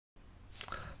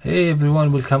Hey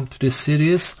everyone, welcome to this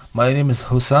series. My name is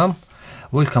Hussam.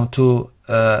 Welcome to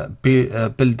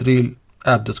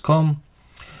buildrealapp.com.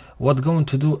 What we're going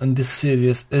to do in this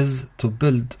series is to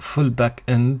build full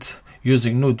backend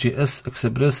using Node.js,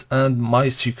 Express and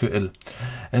Mysql.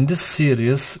 In this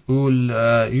series we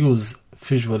will use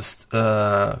Visual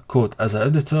Code as an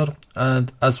editor,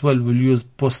 and as well we'll use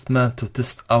Postman to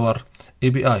test our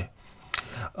API.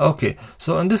 Okay,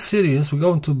 so in this series we're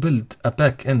going to build a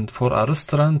backend for a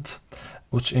restaurant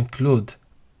which include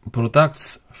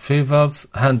products, favors,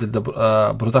 handle the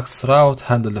products route,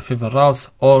 handle the favor routes,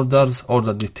 orders,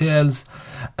 order details,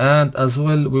 and as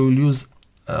well we will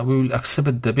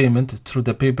accept the payment through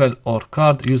the PayPal or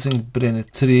card using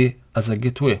Brain3 as a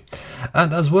gateway.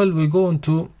 And as well we're going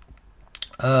to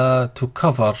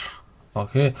cover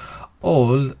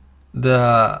all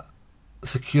the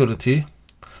security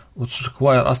which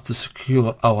require us to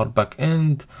secure our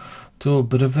backend to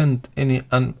prevent any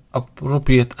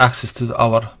inappropriate access to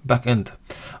our backend.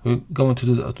 We're going to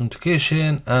do the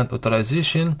authentication and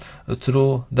authorization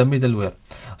through the middleware.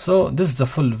 So this is the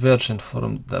full version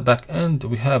from the backend.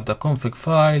 We have the config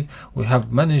file, we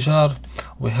have manager,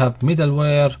 we have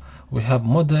middleware, we have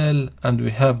model, and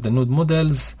we have the node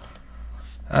models,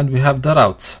 and we have the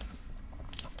routes.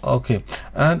 Okay,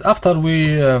 and after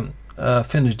we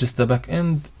finish the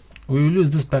backend, we will use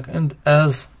this backend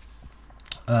as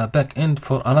a backend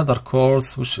for another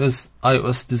course, which is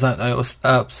iOS design, iOS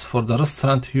apps for the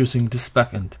restaurant using this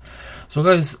backend. So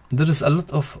guys, there is a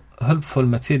lot of helpful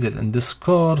material in this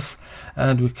course,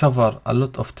 and we cover a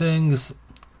lot of things.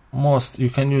 You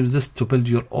can use this to build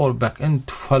your own backend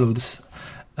to follow this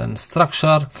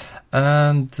structure,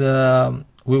 and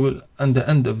we will, at the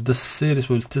end of this series,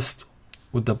 we'll test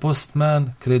with the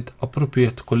Postman, create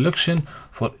appropriate collection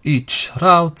for each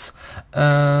route,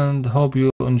 and hope you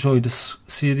enjoy this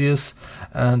series,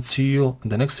 and see you in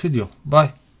the next video.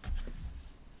 Bye.